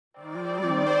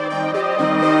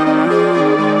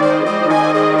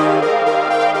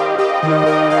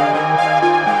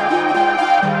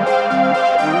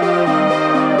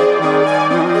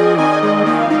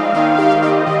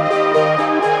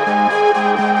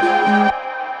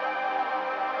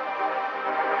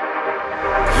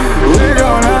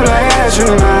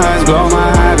astronauts, blow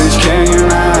my high, bitch, can you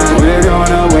not? We're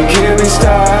going up, we can't be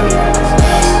stopped.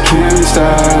 Can't be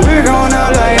stopped. We're going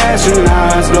up like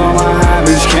astronauts, blow my high,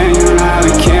 bitch, can you not?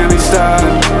 We can't be stopped.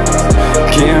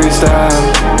 Can't be stopped.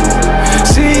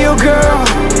 See you, girl,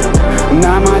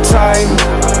 not my type.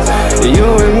 You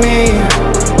and me,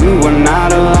 we're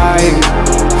not alike.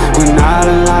 We're not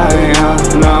alike,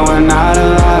 no, we're not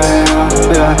alike,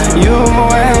 yeah. You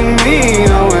and me,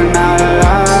 no, we're not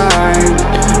alike.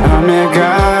 I'm your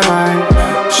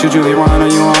guy. Should you really wanna,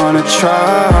 you wanna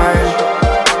try?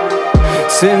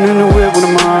 Sitting in the whip with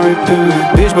a Mari poo.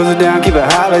 Bitch buzz it down, keep it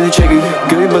hot like the chicken.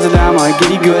 Good buzz it down, like get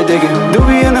you good digging.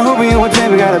 Doobie in the hoopie and one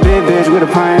pimpin'. Got a big bitch with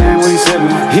a pint and what you sippin'.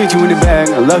 Hit you in the back,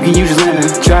 lucky you just landed.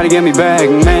 Try to get me back,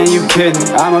 man, you kidding.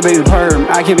 I'ma be the perp,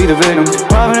 I can't be the victim.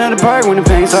 Popping out the park when the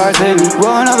pain starts hitting.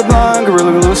 Rolling out the blunt,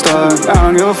 gorilla glue stuck. I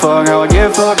don't give a fuck how I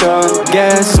get fucked up.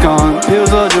 Gas is gone,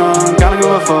 pills all drunk, gotta give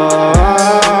a fuck.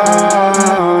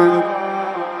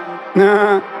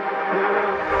 Nah.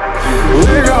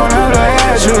 We're going up like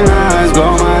astronauts,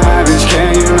 blow my high, bitch,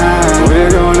 can you not?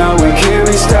 We're going up, we can't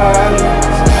be stopped.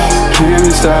 Can't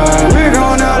be stopped. We're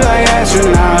going up like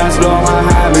astronauts, blow my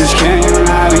high, bitch, can you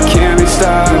not? We can't be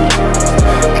stopped.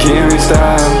 Can't be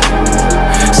stopped.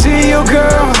 See you,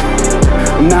 girl,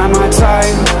 not my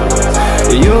type.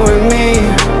 You and me,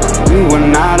 we're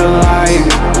not alike.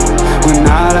 We're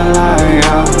not alike,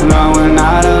 no, we're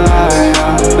not alike,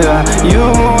 yeah. You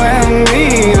and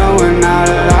me, no, we're not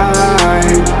alike.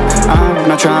 I'm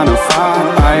not trying to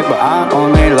fight, but I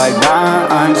only like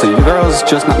dime. So your girl's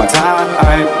just not my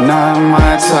type, not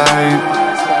my type.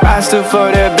 I still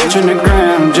fuck that bitch in the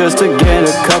gram just to get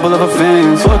a couple of her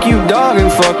fans. Fuck you, dog,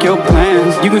 and fuck your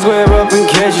plans. You can square up and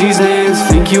catch these hands.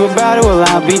 Think you about it, well,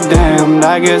 I'll be damned.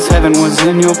 I guess heaven was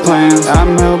in your plans.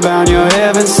 I'm hellbound, you're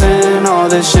heaven sent. All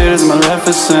this shit is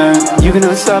maleficent. You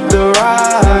cannot stop the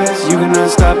rise. You cannot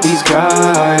stop these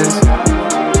guys.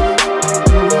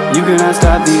 You cannot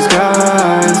stop these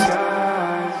guys.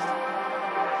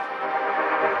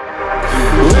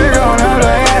 We're going up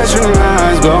like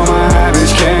astronauts, blow my high,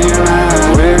 bitch, can you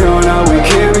not? We're going up, we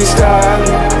can't be stopped.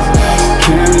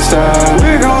 Can't be stopped.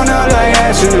 We're going up like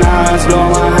astronauts, blow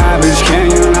my high, bitch, can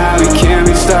you not? We can't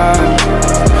be stopped.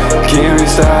 Can't be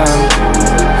stopped.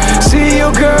 See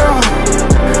you, girl,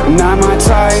 not my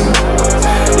type.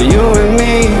 You and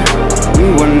me,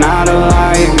 we're not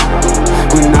alike.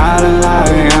 We're not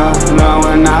alike, no,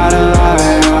 we're not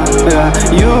alike, yeah.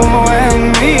 You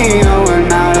and me, no, we're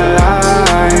not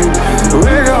alike.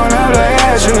 We're going up like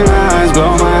astronauts,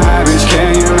 blow my high, bitch,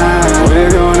 can you not?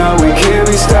 We're going up, we can't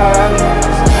be stopped.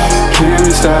 Can't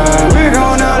be stopped. We're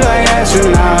going up like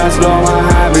astronauts, blow my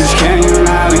high, bitch, can you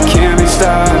not? We can't be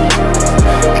stopped.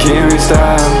 Can't be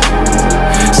stopped.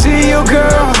 See you,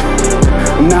 girl,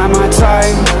 not my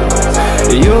type.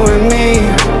 You and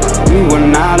me, we're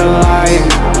not alike.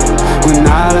 We're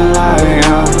not alike.